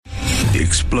the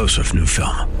explosive new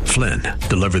film, Flynn,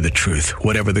 Deliver the Truth,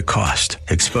 Whatever the Cost,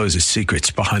 exposes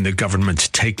secrets behind the government's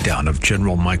takedown of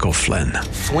General Michael Flynn.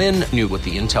 Flynn knew what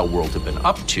the intel world had been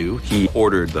up to. He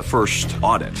ordered the first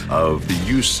audit of the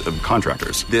use of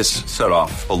contractors. This set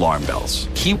off alarm bells.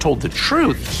 He told the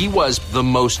truth. He was the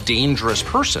most dangerous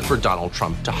person for Donald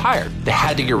Trump to hire. They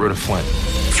had to get rid of Flynn.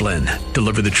 Flynn,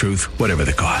 Deliver the Truth, Whatever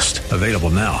the Cost. Available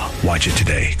now. Watch it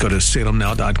today. Go to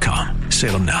salemnow.com.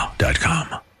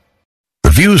 salemnow.com. The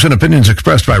views and opinions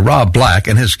expressed by Rob Black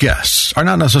and his guests are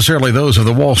not necessarily those of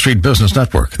the Wall Street Business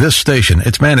Network, this station,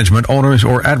 its management, owners,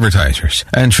 or advertisers,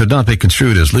 and should not be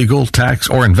construed as legal, tax,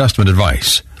 or investment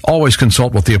advice. Always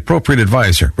consult with the appropriate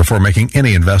advisor before making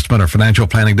any investment or financial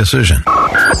planning decision.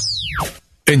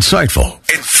 Insightful,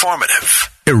 informative,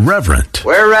 irreverent.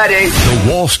 We're ready. The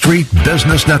Wall Street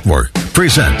Business Network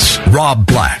presents Rob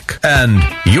Black and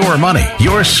Your Money,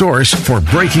 your source for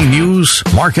breaking news,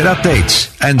 market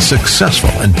updates, and successful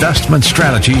investment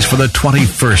strategies for the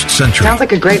 21st century. Sounds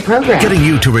like a great program. Getting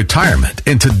you to retirement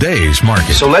in today's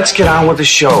market. So let's get on with the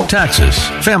show. Taxes,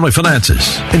 family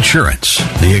finances, insurance,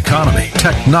 the economy,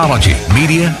 technology,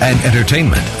 media, and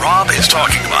entertainment. Rob is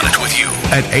talking about it with you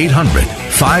at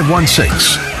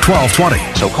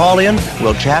 800-516-1220. So call in,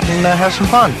 we'll chat and have some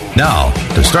fun. Now,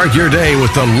 to start your day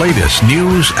with the latest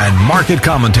news and market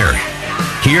commentary,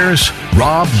 here's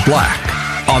Rob Black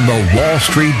on the Wall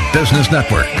Street Business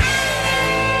Network.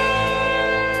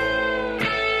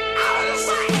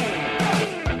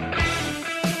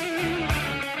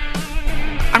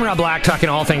 I'm Rob Black, talking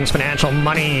all things financial,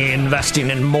 money, investing,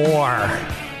 and more.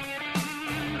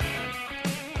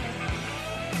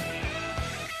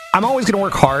 I'm always going to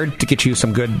work hard to get you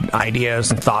some good ideas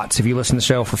and thoughts. If you listen to the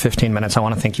show for 15 minutes, I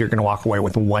want to think you're going to walk away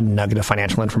with one nugget of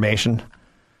financial information.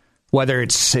 Whether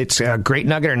it's a great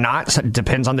nugget or not, it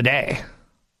depends on the day.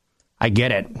 I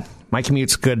get it. My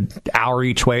commute's a good hour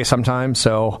each way sometimes,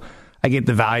 so I get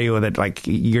the value of that, like,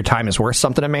 your time is worth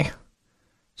something to me.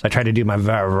 So I try to do my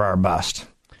very, very best.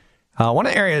 One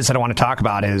of the areas that I want to talk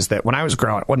about is that when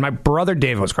my brother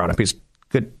David was growing up, he's a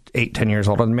good 8-10 years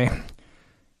older than me,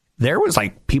 there was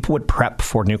like people would prep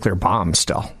for nuclear bombs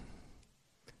still.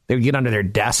 They would get under their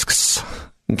desks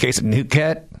in case a nuke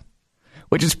hit,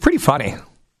 which is pretty funny.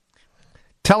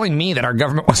 Telling me that our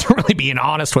government wasn't really being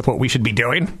honest with what we should be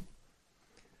doing.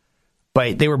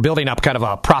 But they were building up kind of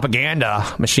a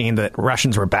propaganda machine that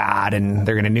Russians were bad and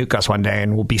they're going to nuke us one day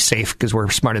and we'll be safe because we're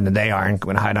smarter than they are and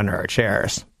going to hide under our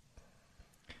chairs.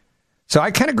 So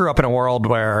I kind of grew up in a world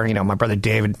where, you know, my brother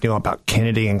David knew about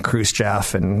Kennedy and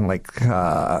Khrushchev and like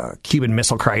Cuban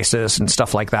Missile Crisis and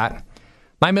stuff like that.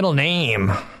 My middle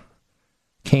name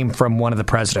came from one of the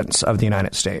presidents of the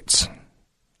United States.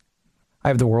 I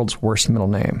have the world's worst middle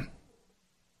name,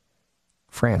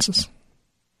 Francis.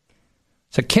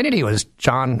 So Kennedy was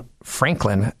John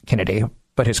Franklin Kennedy,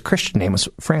 but his Christian name was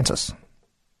Francis.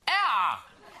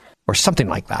 Or something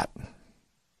like that.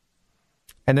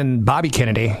 And then Bobby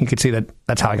Kennedy, you could see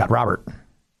that's how I got Robert.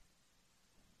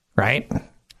 Right?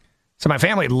 So my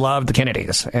family loved the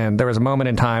Kennedys. And there was a moment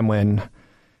in time when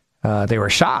they were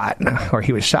shot, or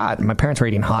he was shot, and my parents were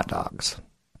eating hot dogs.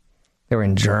 They were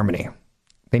in Germany.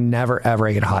 They never, ever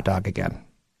ate a hot dog again.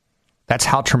 That's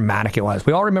how traumatic it was.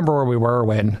 We all remember where we were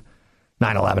when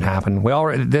 9/11 happened.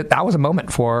 That was a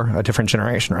moment for a different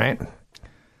generation, right?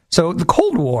 So the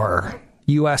Cold War,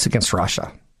 U.S. against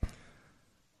Russia.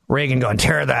 Reagan going,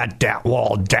 tear that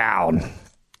wall down.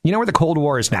 You know where the Cold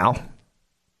War is now?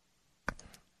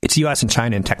 It's U.S. and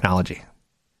China in technology.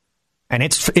 And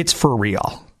it's for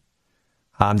real.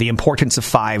 The importance of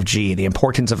 5G, the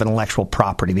importance of intellectual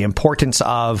property, the importance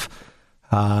of,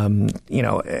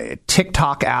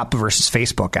 TikTok app versus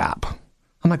Facebook app.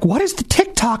 I'm like, what is the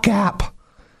TikTok app?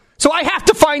 So I have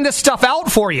to find this stuff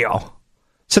out for you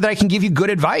so that I can give you good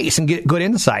advice and get good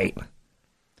insight.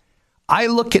 I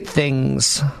look at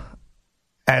things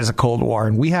as a Cold War,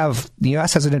 and the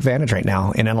U.S. has an advantage right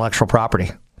now in intellectual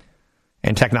property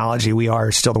and technology. We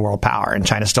are still the world power, and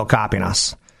China's still copying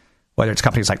us. Whether it's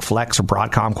companies like Flex or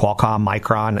Broadcom, Qualcomm,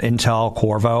 Micron, Intel,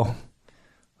 Qorvo,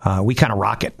 we kind of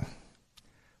rock it.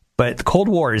 But the Cold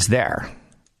War is there.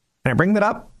 And I bring that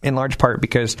up in large part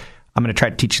because I'm going to try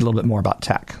to teach you a little bit more about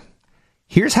tech.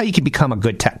 Here's how you can become a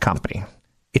good tech company.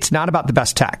 It's not about the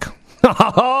best tech.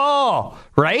 Oh,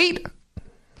 right?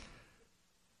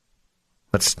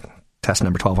 Let's test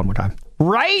number 12 one more time.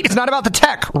 Right? It's not about the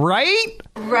tech, right?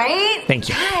 Right? Thank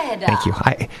you. Good. Thank you.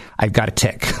 I've got a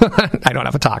tick. I don't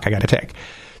have a talk. I got a tick.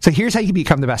 So here's how you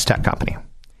become the best tech company.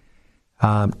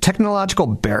 Technological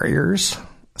barriers,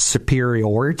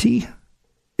 superiority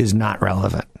is not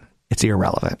relevant. It's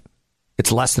irrelevant.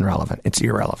 It's less than relevant. It's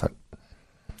irrelevant.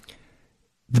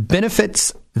 The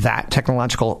benefits that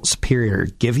technological superior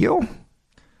give you,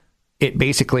 it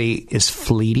basically is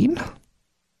fleeting.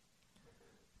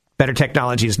 Better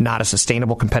technology is not a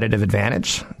sustainable competitive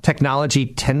advantage. Technology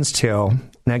tends to,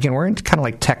 and again, we're in kind of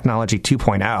like technology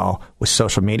 2.0 with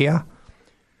social media.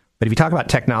 But if you talk about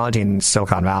technology in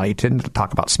Silicon Valley, you tend to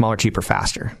talk about smaller, cheaper,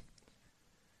 faster.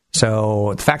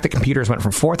 So the fact that computers went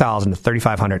from 4,000 to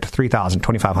 3,500 to 3,000,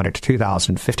 2,500 to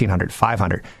 2,000, 1,500,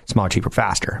 500, smaller, cheaper,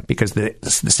 faster, because the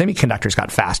semiconductors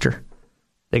got faster.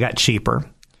 They got cheaper.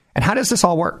 And how does this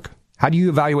all work? How do you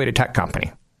evaluate a tech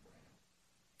company?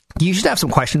 You should have some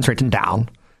questions written down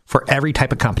for every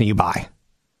type of company you buy.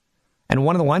 And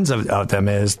one of the ones of them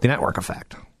is the network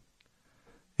effect.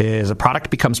 Is a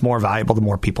product becomes more valuable the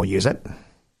more people use it.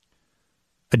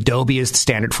 Adobe is the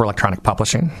standard for electronic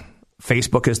publishing.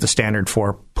 Facebook is the standard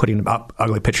for putting up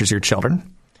ugly pictures of your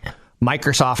children.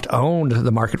 Microsoft owned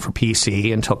the market for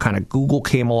PC until kind of Google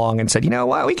came along and said, you know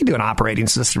what, we can do an operating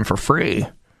system for free.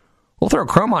 We'll throw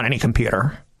Chrome on any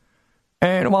computer.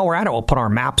 And while we're at it, we'll put our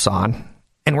maps on.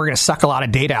 And we're going to suck a lot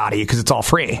of data out of you because it's all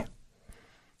free.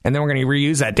 And then we're going to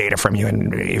reuse that data from you.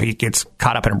 And if it gets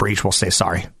caught up in a breach, we'll say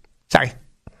sorry. Sorry.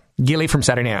 Gilly from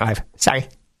Saturday Night Live. Sorry.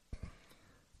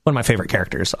 One of my favorite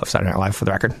characters of Saturday Night Live, for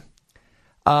the record.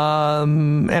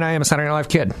 And I am a Saturday Night Live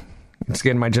kid. It's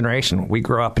again my generation. We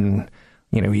grew up and,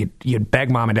 you'd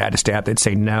beg mom and dad to stay up. They'd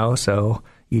say no. So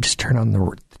you just turn on the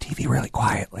TV really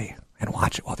quietly and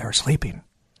watch it while they were sleeping.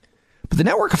 But the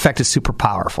network effect is super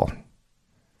powerful.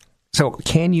 So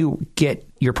can you get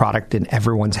your product in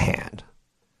everyone's hand?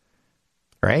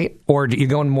 Right? Or do you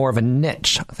go in more of a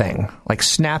niche thing? Like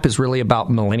Snap is really about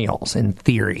millennials in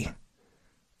theory.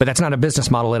 But that's not a business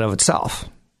model in of itself.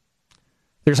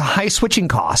 There's a high switching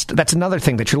cost. That's another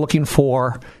thing that you're looking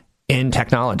for in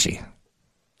technology.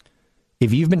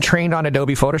 If you've been trained on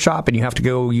Adobe Photoshop and you have to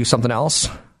go use something else,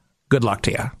 good luck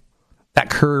to you. That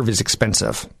curve is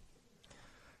expensive.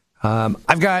 I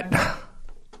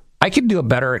could do a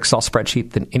better Excel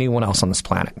spreadsheet than anyone else on this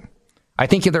planet. I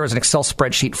think if there was an Excel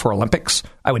spreadsheet for Olympics,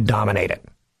 I would dominate it.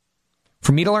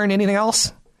 For me to learn anything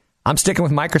else, I'm sticking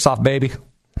with Microsoft, baby.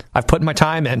 I've put my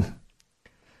time in.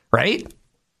 Right?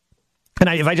 And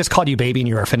if I just called you baby and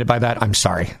you were offended by that, I'm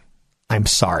sorry. I'm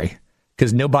sorry.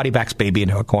 Because nobody backs baby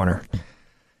into a corner.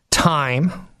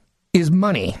 Time is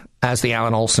money, as the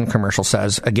Alan Olson commercial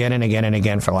says again and again and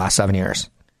again for the last 7 years.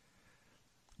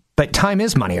 But time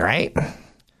is money, right?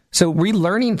 So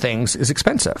relearning things is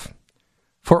expensive.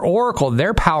 For Oracle,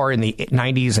 their power in the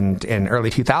 90s and early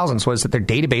 2000s was that their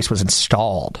database was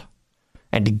installed.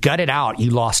 And to gut it out,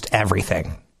 you lost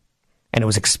everything. And it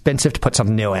was expensive to put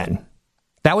something new in.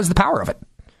 That was the power of it.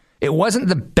 It wasn't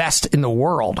the best in the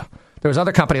world. There was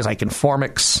other companies like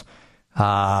Informix,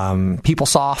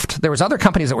 PeopleSoft. There was other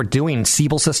companies that were doing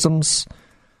Siebel systems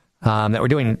that were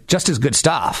doing just as good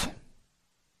stuff.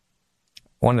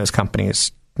 One of those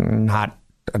companies, not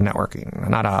a networking,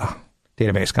 not a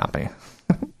database company.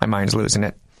 My mind's losing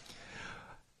it.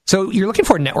 So you're looking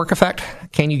for a network effect.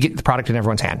 Can you get the product in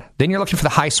everyone's hand? Then you're looking for the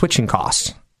high switching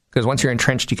costs. Because once you're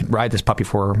entrenched, you can ride this puppy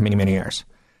for many, many years.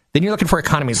 Then you're looking for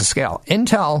economies of scale.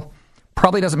 Intel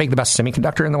probably doesn't make the best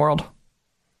semiconductor in the world,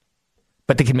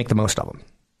 but they can make the most of them.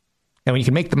 And when you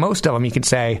can make the most of them, you can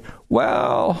say,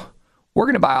 well, we're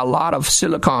going to buy a lot of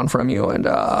silicon from you, and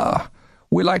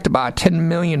we like to buy 10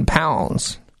 million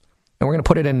pounds. And we're going to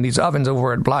put it in these ovens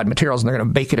over at Applied Materials, and they're going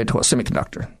to bake it into a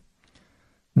semiconductor.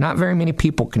 Not very many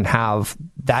people can have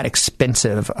that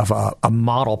expensive of a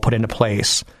model put into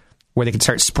place where they can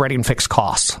start spreading fixed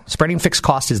costs. Spreading fixed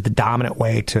costs is the dominant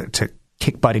way to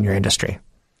kick butt in your industry.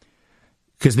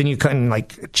 Because then you can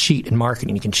cheat in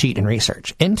marketing, you can cheat in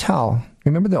research. Intel,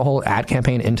 remember the whole ad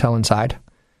campaign, Intel Inside?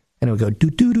 And it would go,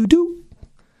 do.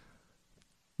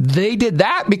 They did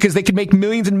that because they could make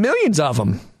millions and millions of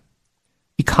them.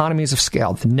 Economies of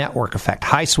scale, the network effect,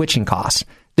 high switching costs.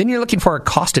 Then you're looking for a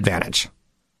cost advantage.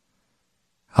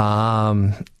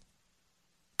 Cost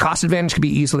advantage could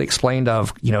be easily explained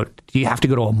of, do you have to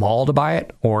go to a mall to buy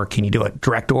it, or can you do it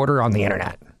direct order on the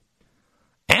internet?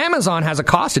 Amazon has a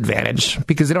cost advantage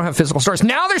because they don't have physical stores.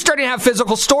 Now they're starting to have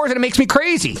physical stores, and it makes me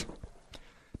crazy.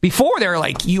 Before, they were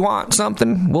like, you want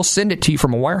something? We'll send it to you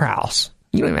from a warehouse.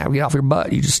 You don't even have to get off your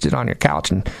butt. You just sit on your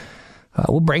couch, and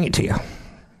we'll bring it to you.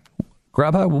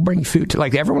 Grubhub, we'll bring you food to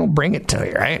everyone will bring it to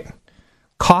you, right?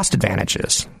 Cost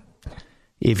advantages.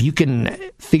 If you can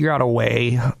figure out a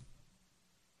way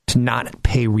to not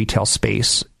pay retail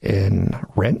space in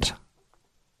rent,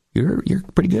 you're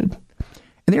pretty good.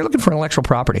 And they're looking for intellectual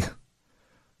property.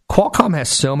 Qualcomm has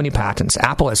so many patents.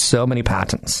 Apple has so many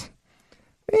patents.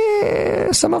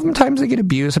 Some of them times they get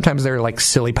abused. Sometimes they're like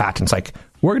silly patents, like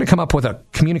We're going to come up with a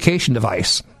communication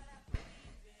device.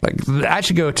 Like, that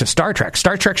should go to Star Trek.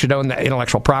 Star Trek should own the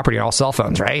intellectual property on all cell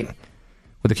phones, right?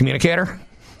 With a communicator.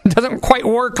 It doesn't quite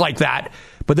work like that.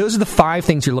 But those are the 5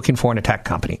 things you're looking for in a tech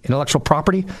company. Intellectual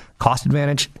property, cost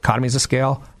advantage, economies of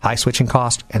scale, high switching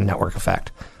cost, and network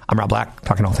effect. I'm Rob Black,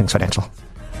 talking all things financial.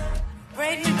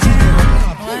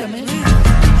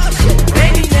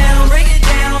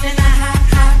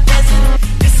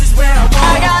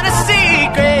 I got a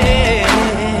secret.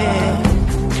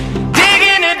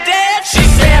 Digging a ditch. She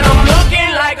said I'm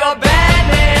looking like a bad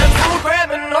man. Fool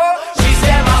criminal. She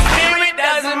said my spirit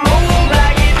doesn't move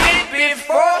like it did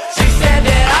before. She said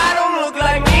that I don't look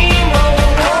like me no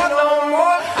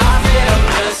more. I said I'm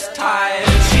just tired.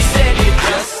 She said you're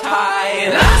just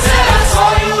tired. I said I saw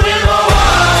you in the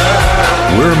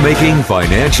water. We're making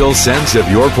financial sense of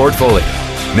your portfolio.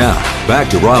 Now, back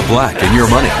to Rob Black and Your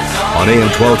Money on AM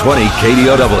 1220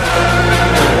 KDOW.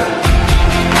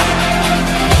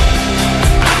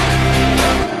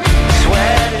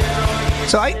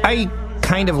 So I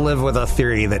kind of live with a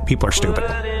theory that people are stupid.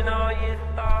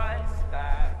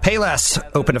 Payless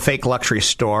opened a fake luxury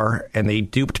store, and they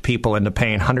duped people into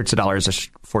paying hundreds of dollars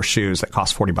for shoes that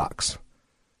cost $40. So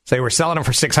they were selling them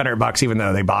for $600, even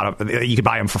though they bought them. You could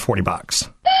buy them for $40.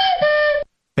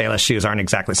 Payless shoes aren't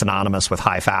exactly synonymous with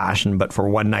high fashion, but for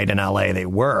one night in LA, they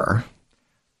were.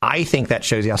 I think that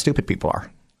shows you how stupid people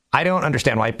are. I don't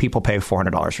understand why people pay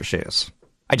 $400 for shoes.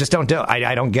 I just don't do it.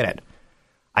 I don't get it.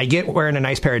 I get wearing a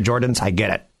nice pair of Jordans. I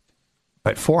get it.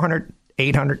 But $400,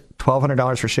 $800,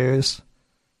 $1,200 for shoes,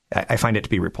 I find it to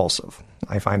be repulsive.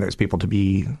 I find those people to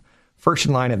be first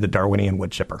in line of the Darwinian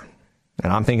wood chipper.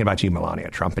 And I'm thinking about you, Melania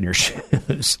Trump, and your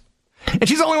shoes. And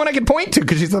she's the only one I can point to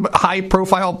because she's the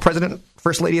high-profile president,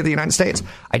 first lady of the United States.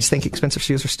 I just think expensive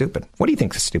shoes are stupid. What do you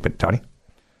think is stupid, Tony?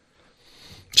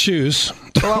 Shoes.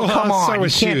 Well, come on. You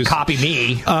can't shoes. copy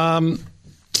me.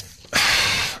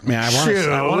 Man,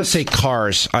 I want to say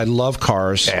cars. I love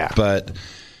cars, but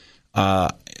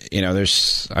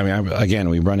again,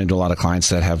 we run into a lot of clients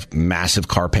that have massive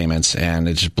car payments, and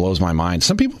it just blows my mind.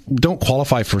 Some people don't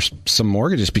qualify for some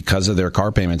mortgages because of their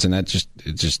car payments, and it just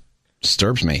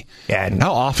disturbs me. Yeah, and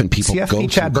how often people CFP go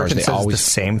Chad through cars? Burton They says always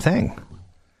the same thing.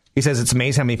 He says it's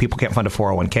amazing how many people can't fund a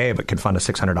 401k but can fund a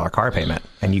 $600 car payment,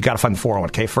 and you got to fund the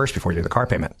 401k first before you do the car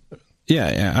payment.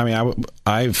 Yeah. I mean,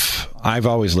 I've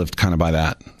always lived kind of by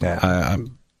that. Yeah.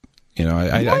 You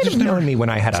might have known me when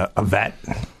I had a vet.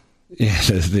 Yeah,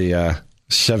 the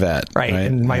Chevette. Right,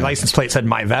 and my license plate said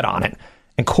my vet on it.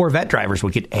 And Corvette drivers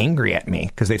would get angry at me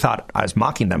because they thought I was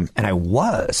mocking them, and I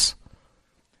was.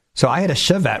 So I had a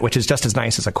Chevette, which is just as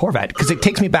nice as a Corvette, because it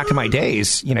takes me back to my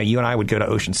days. You know, you and I would go to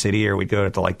Ocean City, or we'd go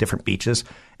to like different beaches,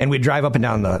 and we'd drive up and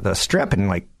down the strip, and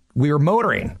like we were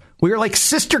motoring. We were like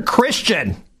Sister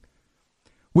Christian.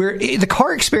 The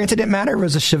car experience, it didn't matter if it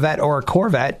was a Chevette or a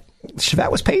Corvette.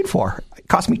 Chevette was paid for. It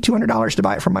cost me $200 to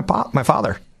buy it from my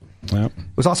father. Yep. It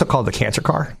was also called the cancer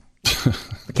car,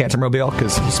 the cancer mobile,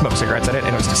 because he smoked cigarettes in it,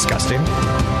 and it was disgusting.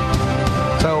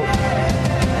 So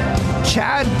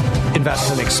Chad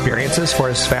invests in experiences for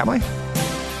his family.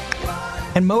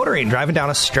 And motoring, driving down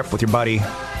a strip with your buddy,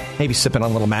 maybe sipping on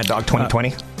a little Mad Dog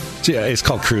 2020. Yeah, it's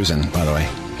called cruising, by the way.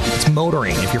 It's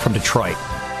motoring if you're from Detroit.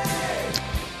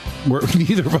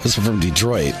 Neither of us are from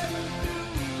Detroit.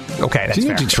 Okay, that's Do you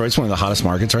know fair. Detroit's one of the hottest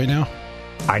markets right now?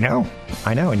 I know.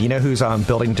 And you know who's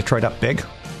building Detroit up big?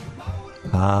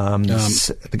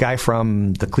 The guy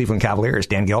from the Cleveland Cavaliers,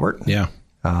 Dan Gilbert. Yeah.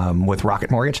 With Rocket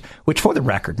Mortgage, which, for the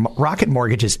record, Rocket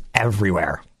Mortgage is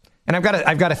everywhere. And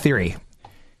I've got a theory.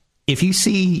 If you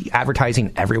see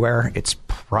advertising everywhere, it's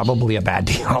probably a bad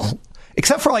deal.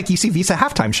 Except for, like, you see Visa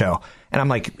halftime show, and I'm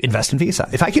like, invest in Visa.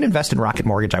 If I could invest in Rocket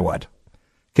Mortgage, I would.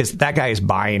 Because that guy is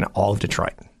buying all of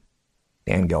Detroit.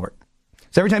 Dan Gilbert.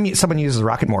 So every time someone uses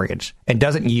Rocket Mortgage and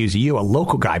doesn't use you, a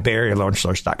local guy,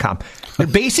 BayAreaLoanSource.com, they're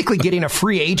basically getting a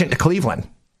free agent to Cleveland.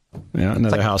 Yeah,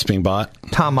 another house being bought.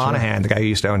 Tom Monahan, the guy who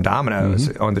used to own Domino's,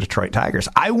 owned the Detroit Tigers.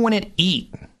 I wouldn't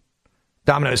eat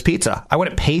Domino's pizza. I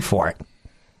wouldn't pay for it.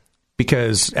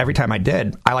 Because every time I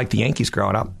did, I liked the Yankees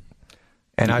growing up.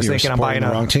 And I was thinking, I'm buying the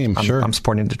wrong team. Sure. I'm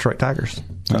supporting the Detroit Tigers.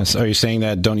 So are you saying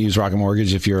that don't use Rocket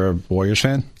Mortgage if you're a Warriors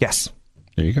fan? Yes.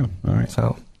 There you go. All right.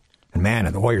 So, and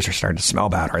man, the Warriors are starting to smell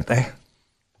bad, aren't they?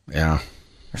 Yeah.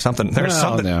 There's something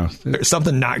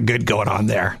not good going on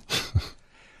there.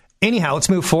 Anyhow, let's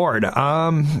move forward.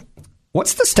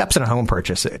 What's the steps in a home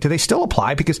purchase? Do they still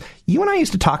apply? Because you and I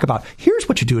used to talk about, here's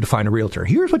what you do to find a realtor.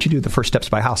 Here's what you do the first steps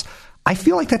to buy a house. I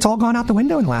feel like that's all gone out the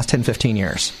window in the last 10, 15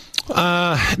 years.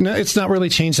 No, it's not really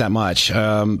changed that much.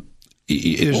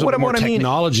 there's a lot more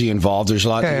technology involved. There's a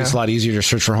lot. It's a lot easier to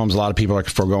search for homes. A lot of people are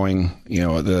foregoing,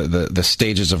 the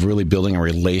stages of really building a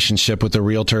relationship with the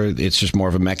realtor. It's just more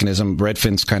of a mechanism.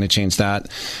 Redfin's kind of changed that.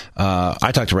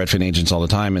 I talk to Redfin agents all the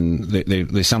time, and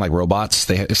they sound like robots.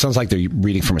 It sounds like they're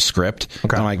reading from a script.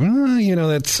 Okay. I'm like,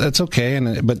 that's okay.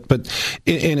 But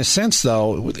in a sense,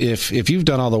 though, if you've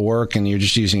done all the work and you're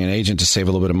just using an agent to save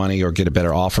a little bit of money or get a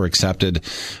better offer accepted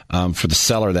for the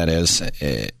seller, that is.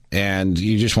 And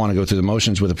you just want to go through the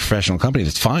motions with a professional company,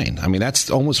 that's fine. I mean,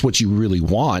 that's almost what you really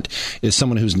want, is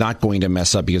someone who's not going to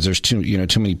mess up because there's too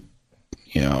many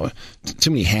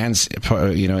hands,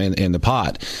 in the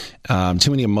pot.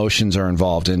 Too many emotions are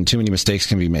involved and too many mistakes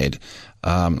can be made.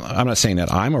 I'm not saying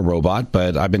that I'm a robot,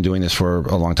 but I've been doing this for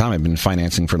a long time. I've been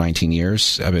financing for 19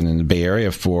 years. I've been in the Bay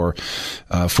Area for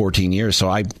 14 years. So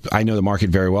I know the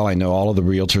market very well. I know all of the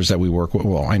realtors that we work with.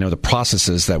 Well, I know the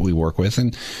processes that we work with.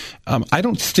 And I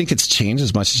don't think it's changed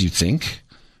as much as you think.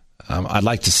 I'd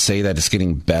like to say that it's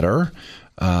getting better.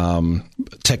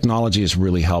 Technology has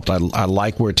really helped. I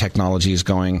like where technology is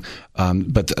going,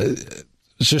 but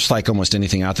it's just like almost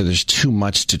anything out there. There's too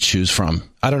much to choose from.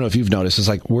 I don't know if you've noticed. It's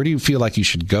like, where do you feel like you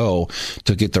should go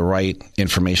to get the right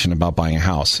information about buying a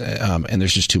house? And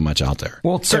there's just too much out there.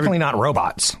 Well, it's certainly not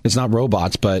robots. It's not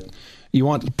robots, but you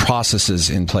want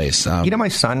processes in place. My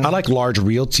son... I like large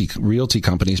realty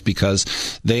companies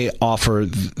because they offer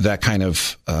that kind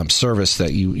of service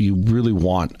that you really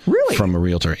want from a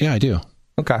realtor. Yeah, I do.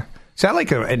 Okay. So I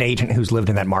like an agent who's lived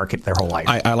in that market their whole life.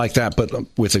 I like that, but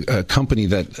with a company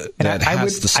that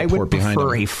has the support behind it. I would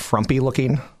prefer a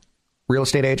frumpy-looking real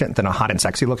estate agent than a hot and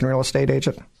sexy-looking real estate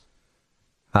agent.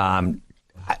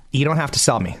 You don't have to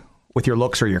sell me with your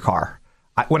looks or your car.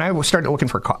 When I started looking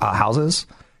for houses,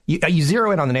 you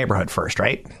zero in on the neighborhood first,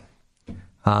 right?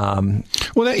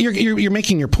 Well, you're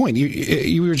making your point.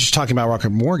 You were just talking about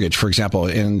Rocket Mortgage, for example,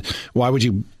 and why would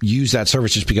you use that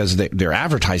service just because they're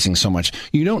advertising so much?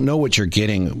 You don't know what you're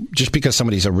getting. Just because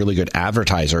somebody's a really good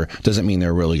advertiser doesn't mean they're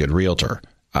a really good realtor.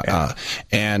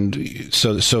 And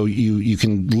so you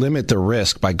can limit the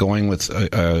risk by going with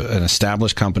an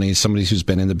established company, somebody who's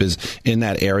been in the in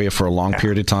that area for a long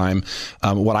period of time.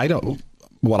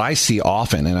 What I see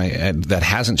often, and that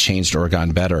hasn't changed or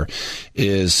gotten better,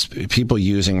 is people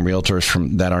using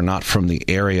realtors that are not from the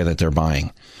area that they're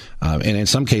buying, and in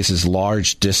some cases,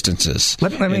 large distances.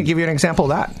 Let me give you an example of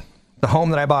that. The home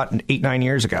that I bought 8-9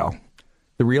 years ago,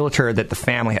 the realtor that the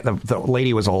family, the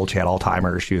lady was old, she had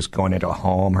Alzheimer's, she was going into a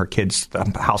home,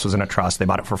 the house was in a trust, they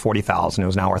bought it for $40,000, it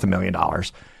was now worth $1 million.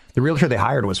 The realtor they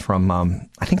hired was from,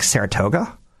 I think,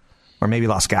 Saratoga, or maybe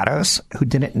Los Gatos, who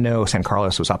didn't know San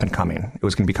Carlos was up and coming. It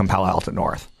was going to become Palo Alto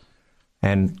North.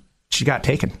 And she got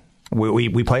taken.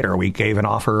 We played her. We gave an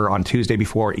offer on Tuesday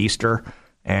before Easter,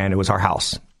 and it was our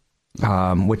house.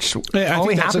 Which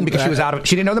only happened because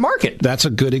she didn't know the market. That's a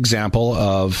good example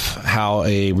of how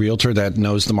a realtor that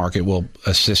knows the market will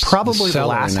assist. Probably the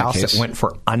last house that went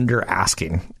for under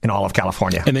asking in all of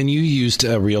California. And then you used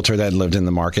a realtor that lived in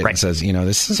the market and says,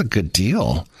 this is a good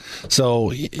deal.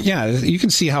 So yeah, you can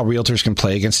see how realtors can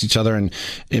play against each other, and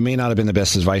it may not have been the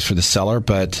best advice for the seller,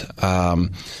 but all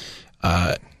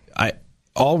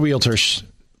realtors,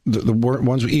 the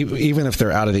ones, even if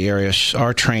they're out of the area,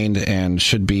 are trained and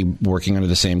should be working under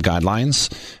the same guidelines,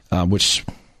 which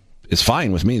is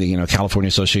fine with me. The California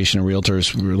Association of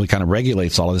Realtors really kind of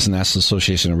regulates all of this, and National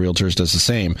Association of Realtors does the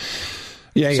same.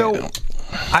 So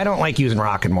I don't like using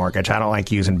Rocket Mortgage. I don't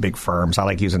like using big firms. I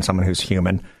like using someone who's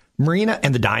human. Marina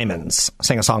and the Diamonds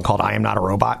sang a song called "I Am Not a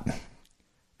Robot,"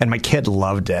 and my kid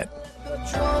loved it.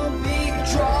 And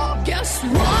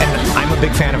I'm a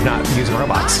big fan of not using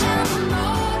robots.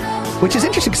 Which is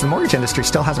interesting because the mortgage industry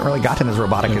still hasn't really gotten as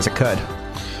robotic as it could.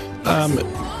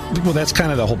 Well, that's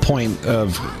kind of the whole point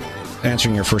of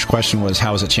answering your first question was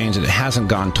how has it changed? It hasn't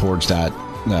gone towards that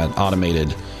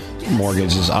automated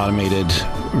mortgages, automated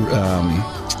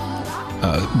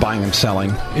buying and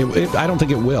selling. I don't think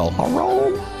it will.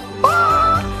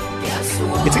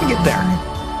 It's going to get there.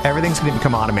 Everything's going to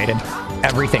become automated.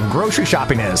 Everything. Grocery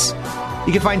shopping is.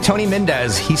 You can find Tony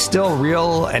Mendez. He's still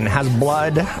real and has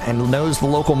blood and knows the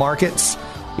local markets.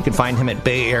 You can find him at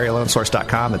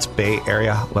BayAreaLoanSource.com. That's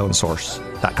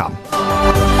BayAreaLoanSource.com.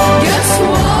 Guess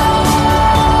what?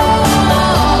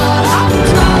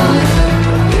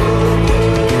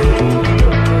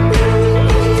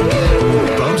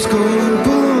 Bumps going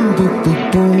boom, boom,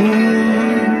 boom,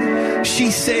 boom.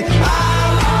 She said,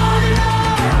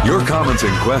 Your comments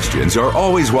and questions are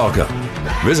always welcome.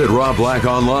 Visit Rob Black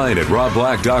online at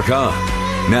robblack.com.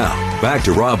 Now, back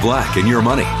to Rob Black and Your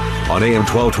Money on AM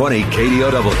 1220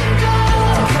 KDOW.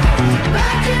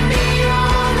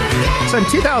 So in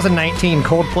 2019,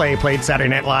 Coldplay played Saturday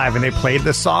Night Live, and they played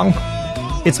this song.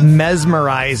 It's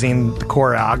mesmerizing, the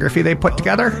choreography they put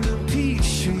together,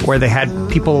 where they had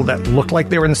people that looked like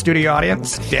they were in the studio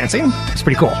audience dancing. It's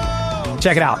pretty cool.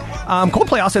 Check it out.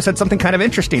 Coldplay also said something kind of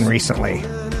interesting recently.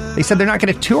 They said they're not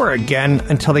going to tour again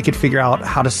until they could figure out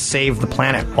how to save the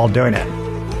planet while doing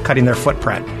it, cutting their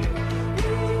footprint.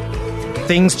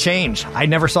 Things change. I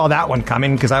never saw that one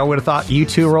coming because I would have thought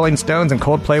U2, Rolling Stones, and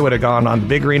Coldplay would have gone on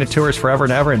big arena tours forever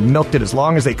and ever and milked it as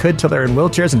long as they could till they're in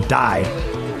wheelchairs and died.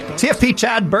 TFP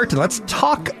Chad Burton, let's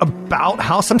talk about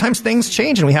how sometimes things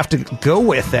change and we have to go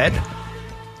with it.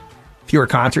 Fewer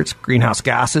concerts, greenhouse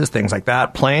gases, things like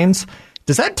that, planes.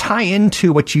 Does that tie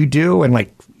into what you do and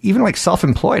even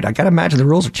self-employed? I got to imagine the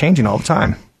rules are changing all the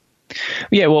time.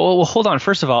 Yeah, well, hold on.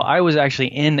 First of all, I was actually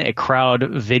in a crowd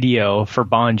video for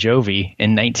Bon Jovi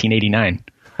in 1989.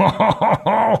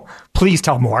 Please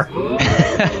tell more.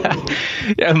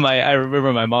 Yeah, I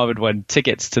remember my mom had won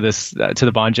tickets to this to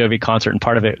the Bon Jovi concert, and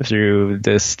part of it through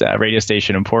this radio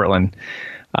station in Portland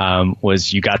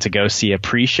was you got to go see a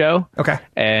pre-show. Okay,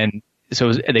 and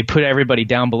so they put everybody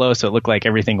down below, so it looked like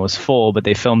everything was full, but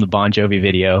they filmed the Bon Jovi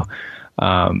video,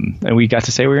 and we got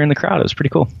to say we were in the crowd. It was pretty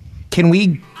cool. Can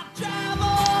we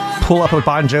pull up a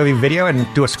Bon Jovi video and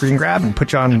do a screen grab and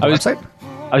put you on the website?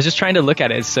 I was just trying to look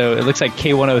at it. So it looks like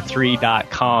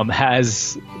K103.com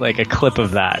has a clip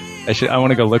of that. I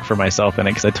want to go look for myself in it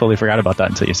because I totally forgot about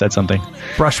that until you said something.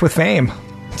 Brush with fame.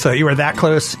 So you were that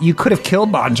close. You could have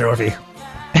killed Bon Jovi.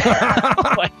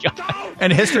 Oh my God.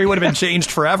 And history would have been changed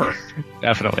forever.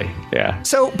 Definitely. Yeah.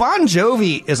 So Bon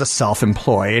Jovi is a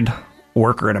self-employed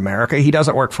worker in America. He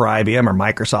doesn't work for IBM or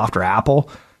Microsoft or Apple.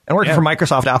 And working for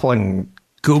Microsoft, Apple, and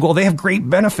Google, they have great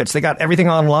benefits. They got everything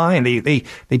online. They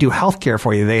do healthcare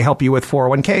for you. They help you with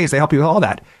 401ks. They help you with all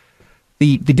that.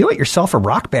 The do-it-yourself or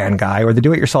rock band guy or the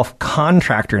do-it-yourself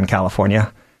contractor in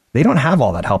California, they don't have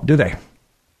all that help, do they?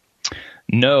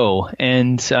 No.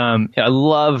 And I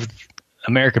love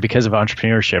America because of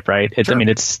entrepreneurship, right? Sure. I mean,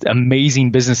 it's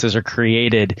amazing businesses are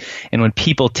created. And when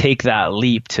people take that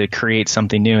leap to create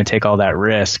something new and take all that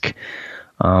risk,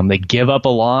 they give up a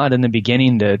lot in the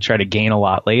beginning to try to gain a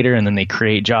lot later, and then they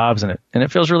create jobs, and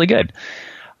it feels really good.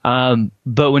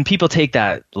 But when people take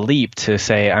that leap to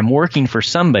say, I'm working for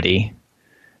somebody,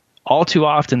 all too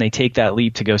often they take that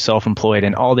leap to go self-employed,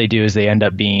 and all they do is they end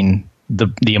up being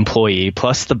the employee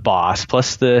plus the boss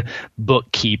plus the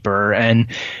bookkeeper, and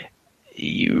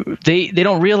they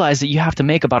don't realize that you have to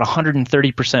make about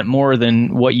 130% more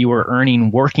than what you were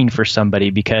earning working for somebody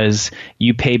because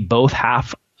you pay both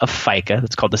half of FICA.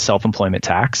 That's called the self-employment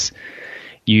tax.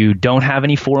 You don't have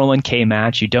any 401k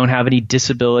match. You don't have any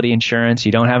disability insurance.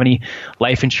 You don't have any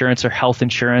life insurance or health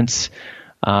insurance.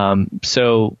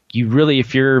 So you really,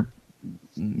 if you're,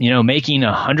 making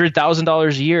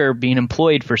 $100,000 a year being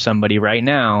employed for somebody right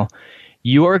now,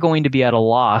 you are going to be at a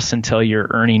loss until you're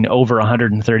earning over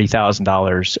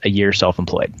 $130,000 a year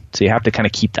self-employed. So you have to kind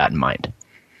of keep that in mind.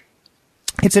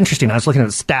 It's interesting. I was looking at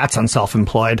the stats on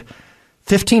self-employed.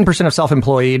 15% of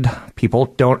self-employed people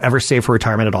don't ever save for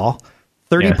retirement at all.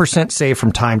 30% save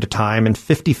from time to time, and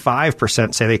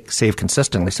 55% say they save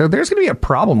consistently. So there's going to be a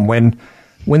problem when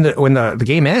the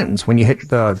game ends, when you hit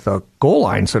the goal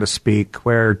line, so to speak,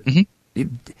 where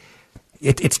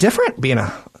it's different being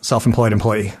a self-employed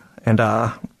employee. And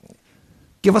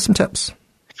give us some tips.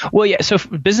 Well, yeah. So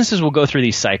businesses will go through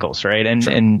these cycles, right? And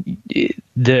sure.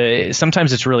 and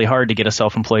sometimes it's really hard to get a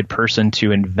self-employed person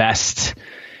to invest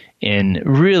in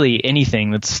really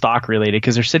anything that's stock related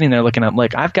because they're sitting there looking up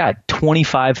like, I've got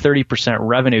 25-30%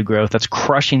 revenue growth that's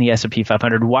crushing the S&P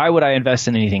 500. Why would I invest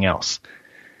in anything else?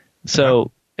 So,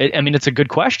 it's a good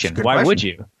question. Why would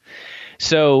you?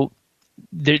 So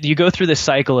you go through this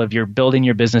cycle of you're building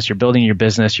your business, you're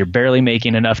barely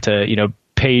making enough to,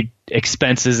 pay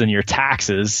expenses and your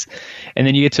taxes. And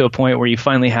then you get to a point where you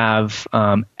finally have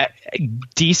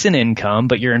decent income,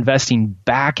 but you're investing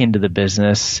back into the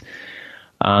business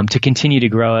to continue to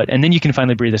grow it. And then you can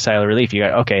finally breathe a sigh of relief. You go,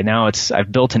 okay, now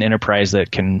I've built an enterprise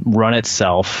that can run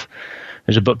itself.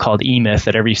 There's a book called E-Myth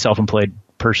that every self-employed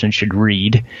person should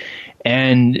read.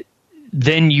 And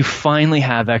then you finally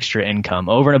have extra income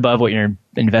over and above what you're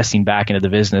investing back into the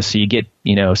business. So you get,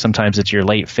 sometimes it's your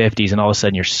late 50s and all of a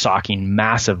sudden you're socking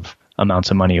massive amounts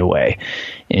of money away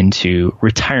into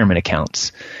retirement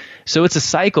accounts. So it's a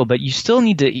cycle, but you still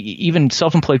need to, even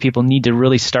self-employed people need to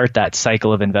really start that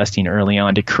cycle of investing early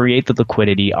on to create the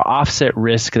liquidity, offset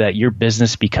risk that your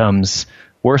business becomes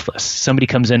worthless. Somebody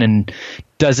comes in and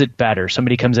does it better.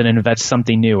 Somebody comes in and invests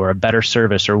something new or a better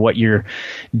service, or what you're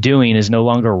doing is no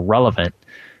longer relevant.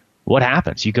 what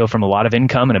happens? You go from a lot of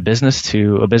income in a business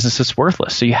to a business that's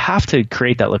worthless. So you have to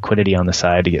create that liquidity on the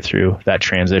side to get through that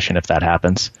transition if that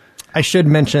happens. I should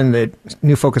mention that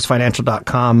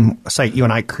newfocusfinancial.com, a site you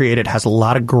and I created, has a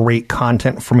lot of great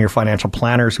content from your financial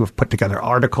planners who have put together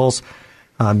articles.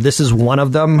 This is one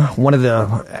of them. One of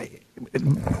the,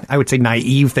 I would say,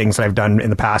 naive things that I've done in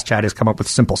the past, Chad, is come up with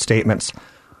simple statements.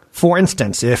 For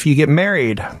instance, if you get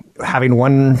married, having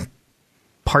one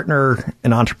partner,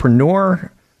 an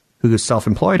entrepreneur who's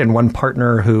self-employed, and one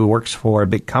partner who works for a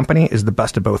big company is the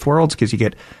best of both worlds because you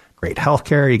get great health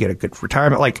care, you get a good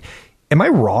retirement. Like, am I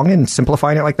wrong in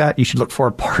simplifying it like that? You should look for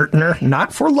a partner,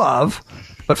 not for love,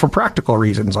 but for practical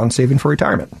reasons on saving for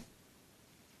retirement.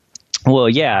 Well,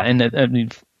 yeah. And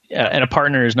a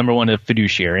partner is, number one, a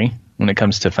fiduciary when it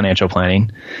comes to financial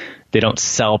planning. They don't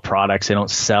sell products. They don't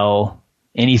sell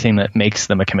anything that makes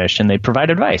them a commission. They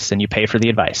provide advice, and you pay for the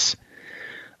advice.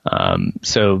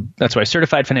 So that's why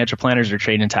certified financial planners are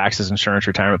trained in taxes, insurance,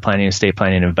 retirement planning, estate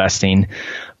planning, investing,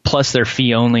 plus they're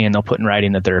fee only, and they'll put in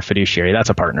writing that they're a fiduciary. That's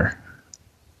a partner.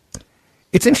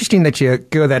 It's interesting that you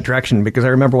go that direction, because I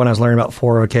remember when I was learning about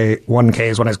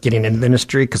 401ks when I was getting into the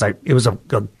industry, because it was a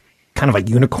kind of a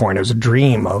unicorn. It was a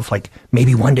dream of like,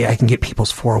 maybe one day I can get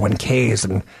people's 401ks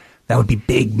and that would be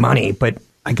big money. But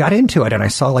I got into it and I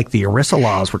saw like the ERISA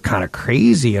laws were kind of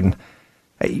crazy, and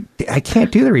I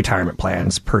can't do the retirement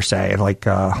plans per se, like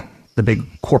the big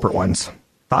corporate ones.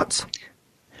 Thoughts?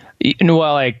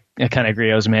 Well, I kind of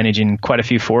agree. I was managing quite a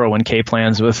few 401k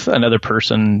plans with another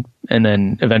person. And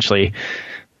then eventually,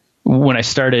 when I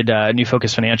started New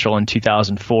Focus Financial in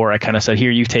 2004, I kind of said, here,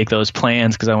 you take those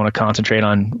plans because I want to concentrate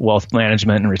on wealth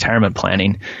management and retirement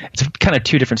planning. It's kind of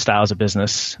two different styles of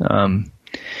business.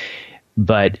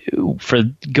 But for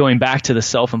going back to the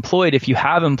self-employed, if you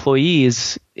have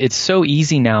employees, it's so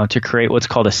easy now to create what's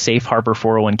called a safe harbor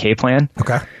 401k plan.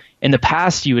 Okay. In the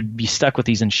past, you would be stuck with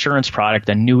these insurance product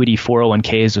annuity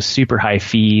 401ks with super high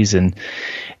fees, and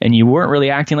you weren't really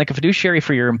acting like a fiduciary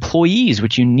for your employees,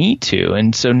 which you need to.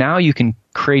 And so now you can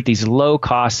create these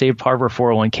low-cost safe harbor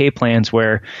 401k plans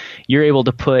where you're able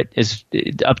to put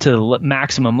up to the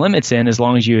maximum limits in, as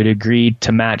long as you had agreed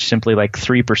to match simply like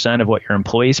 3% of what your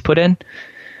employees put in.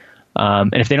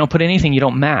 And if they don't put anything, you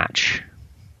don't match.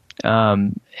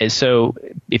 And so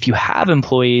if you have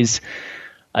employees,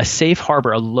 a safe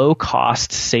harbor, a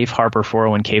low-cost safe harbor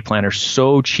 401k plan are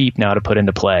so cheap now to put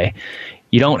into play.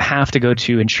 You don't have to go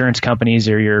to insurance companies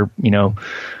or your,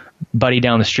 buddy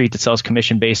down the street that sells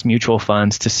commission-based mutual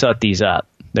funds to set these up.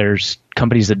 There's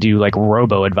companies that do like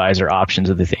robo-advisor options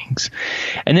of the things.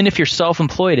 And then if you're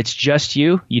self-employed, it's just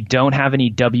you. You don't have any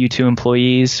W-2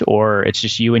 employees, or it's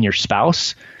just you and your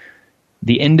spouse.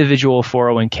 The individual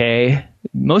 401k,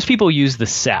 most people use the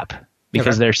SEP,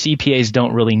 because their CPAs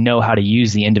don't really know how to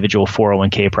use the individual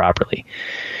 401k properly.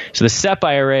 So the SEP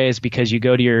IRA is because you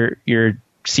go to your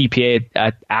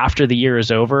CPA after the year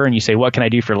is over and you say, what can I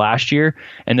do for last year?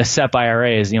 And the SEP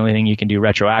IRA is the only thing you can do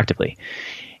retroactively.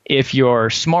 If you're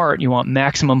smart, you want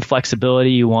maximum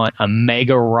flexibility, you want a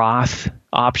mega Roth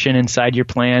option inside your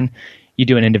plan, you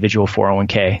do an individual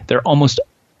 401k. They're almost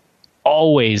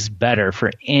always better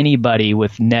for anybody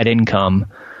with net income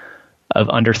of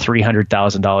under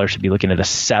 $300,000 to be looking at a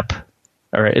SEP,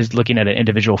 or is looking at an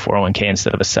individual 401k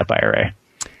instead of a SEP IRA.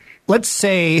 Let's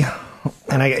say,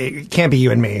 and it can't be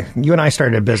you and me. You and I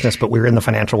started a business, but we were in the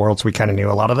financial world, so we kind of knew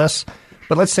a lot of this.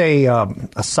 But let's say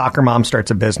a soccer mom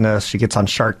starts a business. She gets on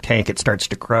Shark Tank. It starts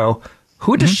to grow.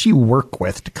 Who does she work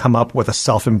with to come up with a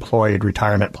self-employed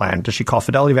retirement plan? Does she call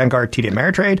Fidelity, Vanguard, TD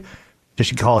Ameritrade? Does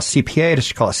she call a CPA? Does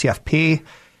she call a CFP?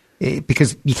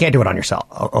 Because you can't do it on your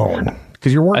own.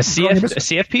 Because you're working a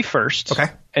CFP first. Okay.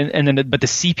 And then, but the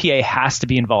CPA has to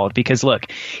be involved, because look,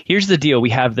 here's the deal. We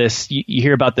have this, you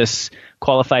hear about this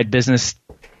qualified business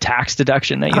tax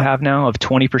deduction that you have now of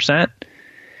 20%.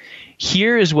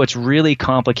 Here is what's really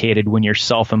complicated when you're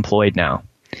self-employed now.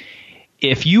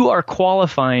 If you are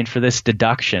qualifying for this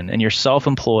deduction and you're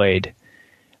self-employed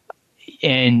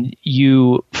and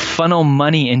you funnel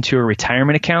money into a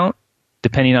retirement account,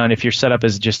 depending on if you're set up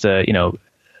as just a,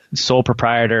 sole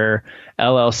proprietor,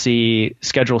 LLC,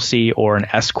 Schedule C, or an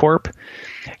S Corp,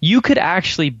 you could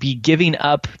actually be giving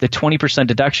up the 20%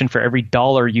 deduction for every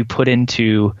dollar you put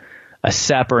into a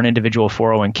SEP or an individual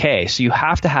 401k. So you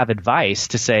have to have advice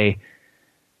to say,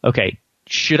 okay,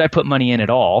 should I put money in at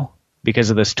all because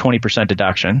of this 20%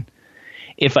 deduction?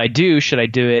 If I do, should I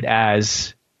do it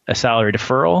as a salary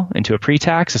deferral into a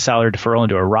pre-tax, a salary deferral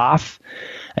into a Roth,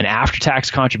 an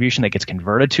after-tax contribution that gets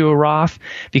converted to a Roth?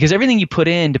 Because everything you put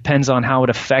in depends on how it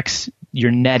affects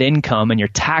your net income and your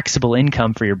taxable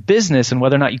income for your business and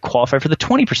whether or not you qualify for the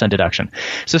 20% deduction.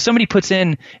 So if somebody puts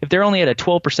in, if they're only at a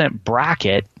 12%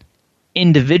 bracket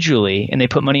individually and they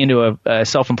put money into a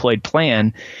self-employed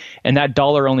plan and that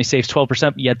dollar only saves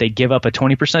 12%, yet they give up a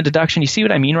 20% deduction. You see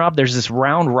what I mean, Rob? There's this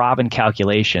round robin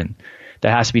calculation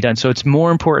that has to be done. So it's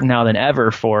more important now than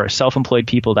ever for self-employed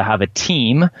people to have a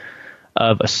team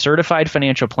of a certified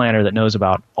financial planner that knows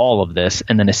about all of this,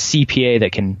 and then a CPA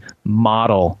that can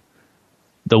model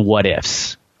the what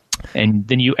ifs. And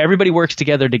then everybody works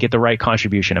together to get the right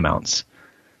contribution amounts.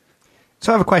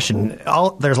 So I have a question.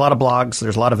 There's a lot of blogs,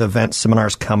 there's a lot of events,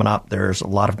 seminars coming up. There's a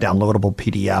lot of downloadable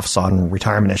PDFs on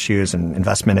retirement issues and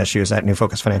investment issues at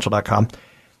newfocusfinancial.com.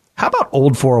 How about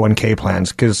old 401k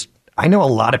plans? Because I know a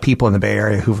lot of people in the Bay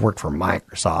Area who've worked for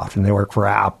Microsoft and they work for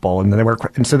Apple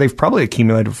and so they've probably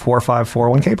accumulated 4 or 5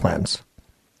 401k plans.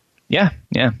 Yeah.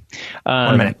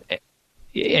 1 minute.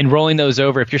 And rolling those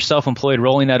over, if you're self-employed,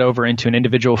 rolling that over into an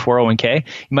individual 401k,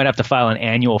 you might have to file an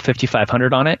annual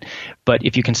 $5,500 on it. But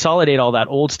if you consolidate all that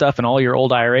old stuff and all your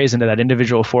old IRAs into that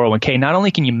individual 401k, not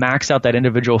only can you max out that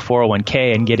individual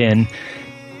 401k and get in,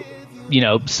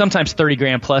 sometimes 30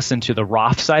 grand plus into the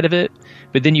Roth side of it,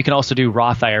 but then you can also do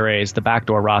Roth IRAs, the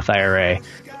backdoor Roth IRA.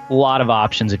 A lot of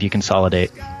options if you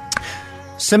consolidate.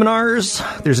 Seminars,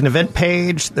 there's an event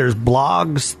page, there's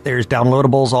blogs, there's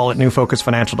downloadables, all at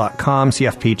newfocusfinancial.com.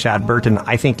 CFP Chad Burton,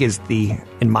 I think is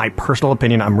in my personal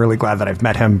opinion, I'm really glad that I've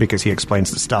met him because he explains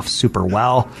the stuff super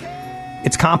well.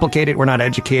 It's complicated. We're not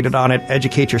educated on it.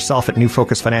 Educate yourself at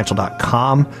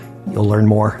newfocusfinancial.com. You'll learn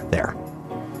more there.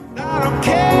 I don't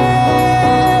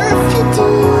care if you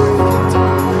do.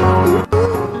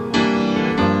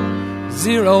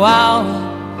 0 hour,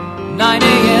 9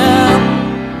 a.m.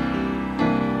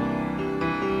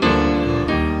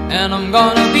 And I'm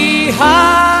gonna be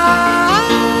high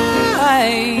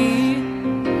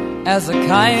as a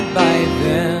kite by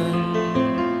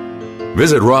then.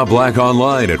 Visit Rob Black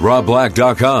online at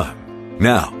robblack.com.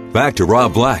 Now, back to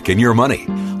Rob Black and Your Money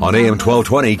on AM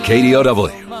 1220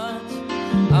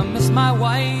 KDOW. I miss my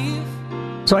wife.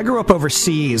 So I grew up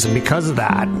overseas, and because of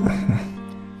that,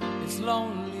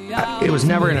 it was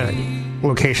never in a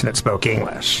location that spoke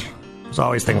English. It was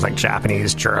always things like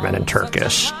Japanese, German, and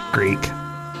Turkish, Greek.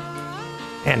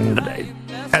 And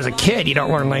as a kid, you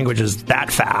don't learn languages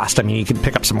that fast. I mean, you can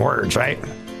pick up some words, right?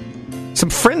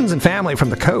 Some friends and family from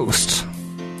the coast,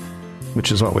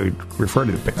 which is what we refer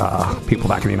to people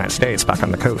back in the United States, back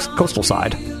on the coastal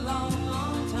side,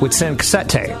 would send cassette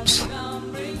tapes.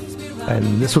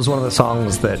 And this was one of the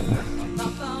songs that,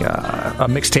 a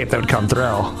mixtape that would come through.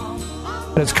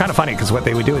 And it's kind of funny because what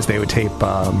they would do is they would tape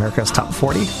America's Top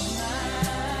 40.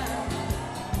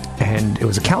 And it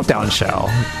was a countdown show.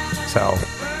 So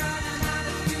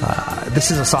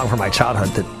this is a song from my childhood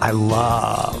that I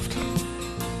loved.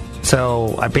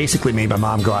 So I basically made my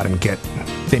mom go out and get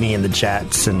Vinny and the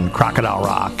Jets and Crocodile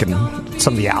Rock and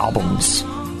some of the albums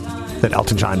that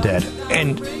Elton John did.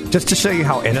 And just to show you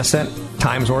how innocent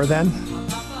times were then,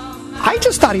 I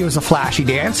just thought he was a flashy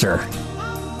dancer.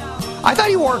 I thought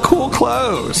he wore cool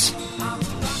clothes.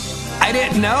 I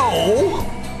didn't know.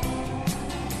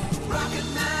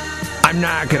 I'm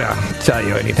not going to tell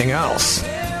you anything else.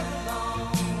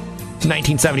 It's a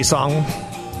 1970 song.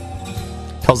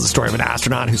 Tells the story of an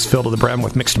astronaut who's filled to the brim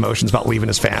with mixed emotions about leaving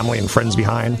his family and friends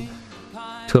behind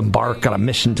to embark on a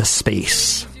mission to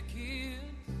space.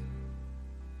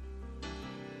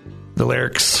 The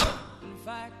lyrics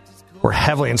were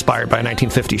heavily inspired by a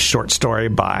 1950s short story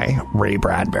by Ray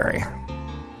Bradbury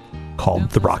called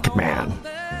The Rocket Man.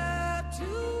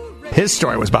 His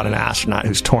story was about an astronaut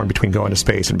who's torn between going to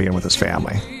space and being with his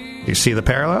family. You see the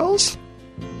parallels?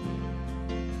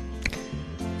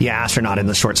 The astronaut in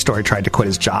the short story tried to quit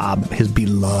his job, his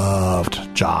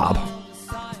beloved job,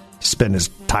 to spend his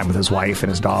time with his wife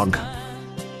and his dog.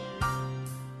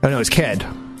 Oh no, his kid.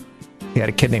 He had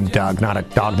a kid named Doug, not a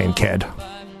dog named Kid.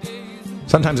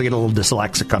 Sometimes I get a little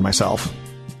dyslexic on myself.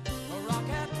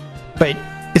 But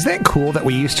isn't that cool that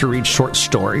we used to read short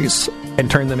stories and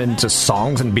turn them into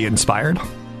songs and be inspired?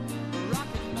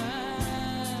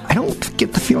 I don't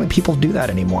get the feeling people do that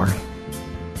anymore.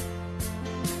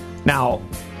 Now,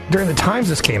 during the times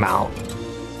this came out,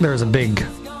 there was a big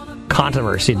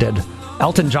controversy. Did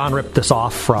Elton John rip this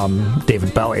off from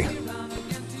David Bowie?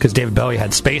 Because David Bowie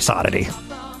had Space Oddity.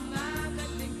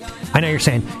 I know you're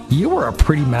saying, you were a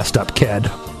pretty messed up kid.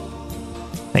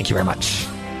 Thank you very much.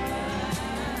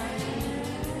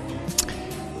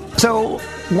 So,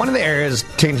 one of the areas,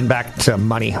 changing back to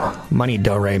money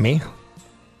do-re-mi.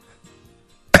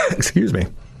 Excuse me.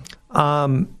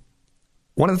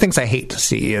 One of the things I hate to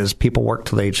see is people work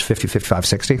till the age 50, 55,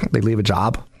 60. They leave a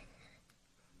job.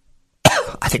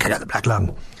 think I got the black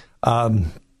lung.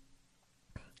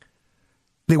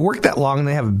 They work that long and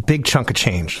they have a big chunk of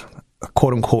change, a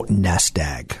quote-unquote nest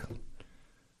egg.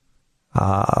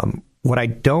 What I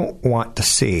don't want to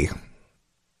see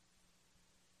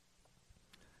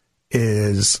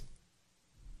is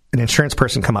an insurance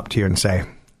person come up to you and say,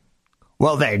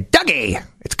 well, there, Dougie,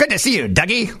 it's good to see you,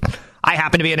 Dougie. I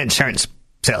happen to be an insurance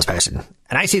salesperson,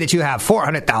 and I see that you have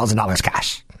 $400,000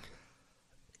 cash.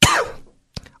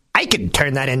 I can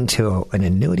turn that into an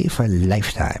annuity for a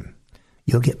lifetime.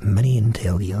 You'll get money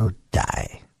until you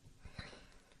die.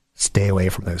 Stay away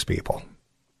from those people.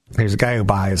 There's a guy who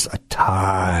buys a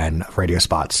ton of radio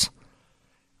spots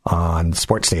on the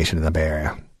sports station in the Bay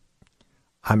Area.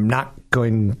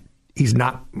 He's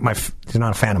not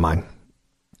a fan of mine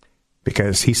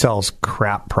because he sells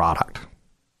crap product.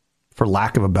 For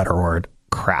lack of a better word,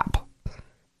 crap.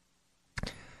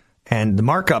 And the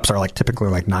markups are typically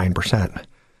 9%.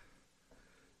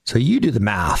 So you do the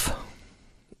math.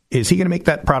 Is he going to make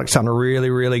that product sound really,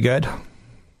 really good?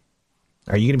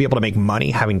 Are you going to be able to make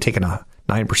money having taken a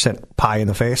 9% pie in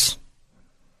the face?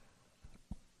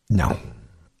 No.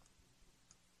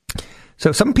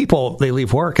 So some people, they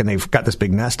leave work and they've got this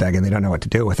big nest egg and they don't know what to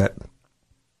do with it.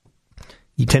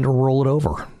 You tend to roll it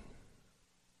over.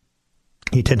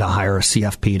 You tend to hire a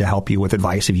CFP to help you with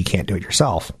advice if you can't do it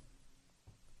yourself.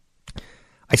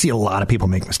 I see a lot of people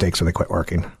make mistakes when they quit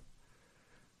working.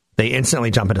 They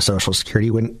instantly jump into Social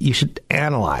Security when you should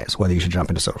analyze whether you should jump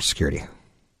into Social Security.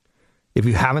 If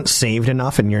you haven't saved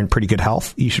enough and you're in pretty good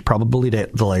health, you should probably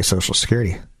delay Social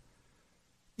Security.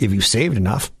 If you've saved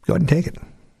enough, go ahead and take it.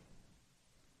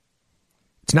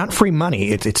 It's not free money.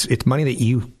 It's money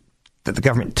that the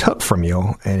government took from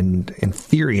you and in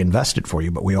theory invested for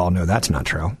you, but we all know that's not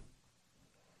true.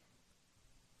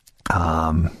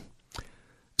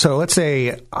 So let's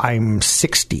say I'm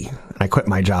 60 and I quit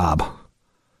my job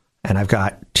and I've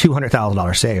got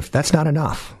 $200,000 saved. That's not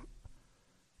enough.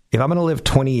 If I'm going to live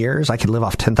 20 years, I could live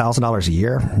off $10,000 a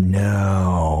year?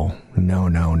 No.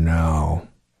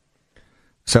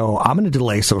 So I'm going to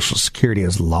delay Social Security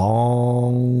as long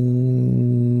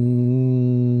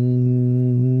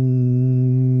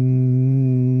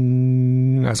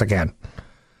as I can.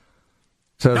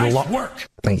 So nice work.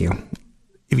 Thank you.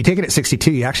 If you take it at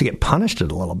 62, you actually get punished a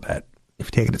little bit. If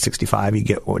you take it at 65, you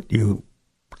get what you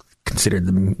considered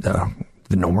the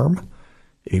norm.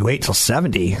 If you wait till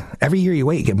 70, every year you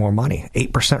wait, you get more money.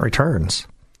 8% returns.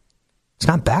 It's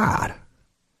not bad.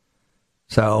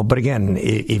 So, but again,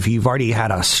 if you've already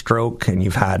had a stroke and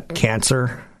you've had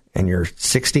cancer and you're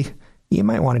 60, you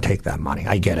might want to take that money.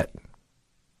 I get it.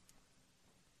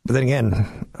 But then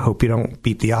again, hope you don't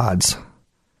beat the odds,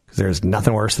 because there's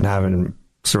nothing worse than having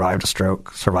survived a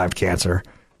stroke, survived cancer,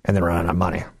 and then running out of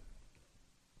money.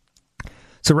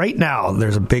 So right now,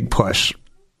 there's a big push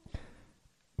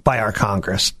by our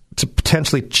Congress to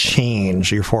potentially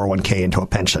change your 401k into a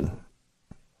pension.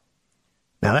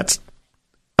 Now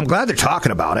I'm glad they're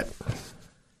talking about it,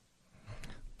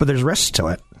 but there's risks to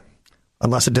it.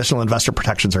 Unless additional investor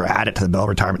protections are added to the bill,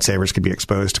 retirement savers could be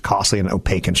exposed to costly and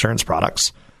opaque insurance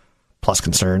products, plus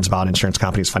concerns about insurance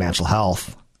companies' financial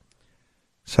health.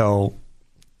 So,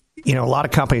 a lot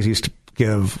of companies used to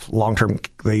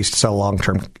sell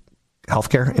long-term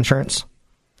healthcare insurance.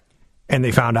 And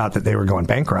they found out that they were going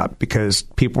bankrupt because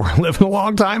people were living a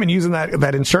long time and using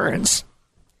that insurance.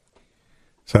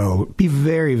 So be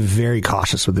very, very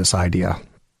cautious with this idea.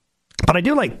 But I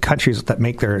do like countries that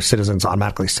make their citizens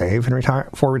automatically save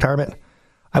for retirement.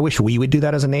 I wish we would do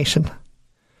that as a nation.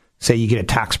 Say you get a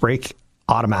tax break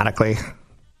automatically,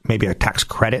 maybe a tax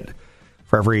credit.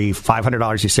 For every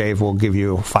 $500 you save, we'll give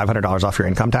you $500 off your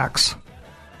income tax.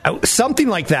 Something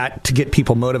like that to get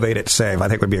people motivated to save, I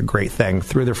think would be a great thing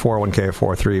through their 401k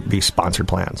or 403b sponsored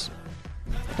plans.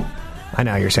 I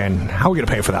know you're saying, how are we going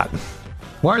to pay for that?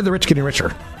 Why are the rich getting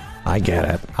richer? I get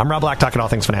it. I'm Rob Black, talking all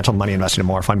things financial, money, investing, and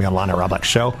more. Find me online at Rob Black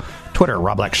Show, Twitter,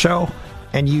 Rob Black Show,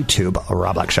 and YouTube,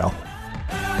 Rob Black Show.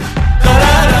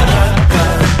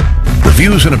 The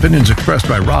views and opinions expressed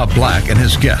by Rob Black and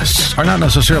his guests are not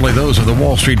necessarily those of the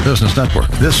Wall Street Business Network,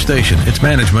 this station, its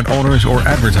management, owners, or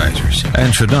advertisers,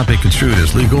 and should not be construed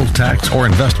as legal, tax, or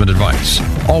investment advice.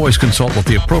 Always consult with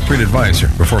the appropriate advisor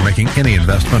before making any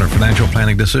investment or financial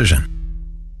planning decision.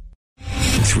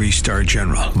 3-star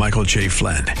General Michael J.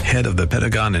 Flynn, head of the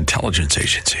Pentagon Intelligence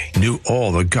Agency, knew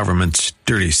all the government's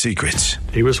dirty secrets.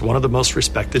 He was one of the most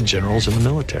respected generals in the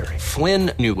military.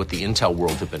 Flynn knew what the intel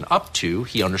world had been up to.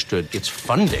 He understood its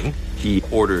funding. He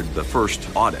ordered the first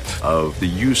audit of the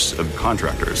use of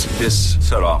contractors. This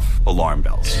set off alarm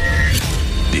bells.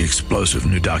 The explosive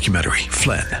new documentary,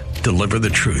 Flynn, deliver the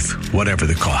truth, whatever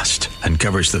the cost,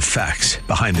 uncovers the facts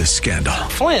behind the scandal.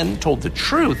 Flynn told the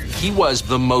truth. He was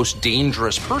the most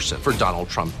dangerous person for Donald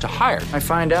Trump to hire. I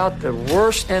find out the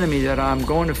worst enemy that I'm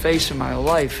going to face in my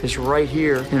life is right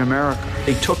here in America.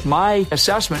 They took my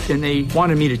assessment and they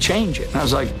wanted me to change it. And I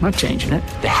was like, I'm not changing it.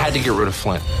 They had to get rid of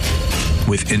Flynn.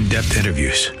 With in-depth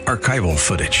interviews, archival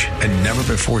footage, and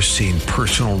never-before-seen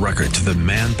personal records of the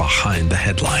man behind the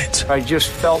headlines. I just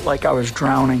felt like I was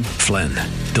drowning. Flynn,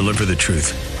 deliver the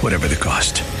truth, whatever the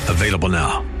cost. Available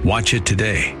now. Watch it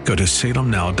today. Go to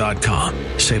salemnow.com.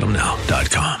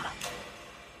 salemnow.com.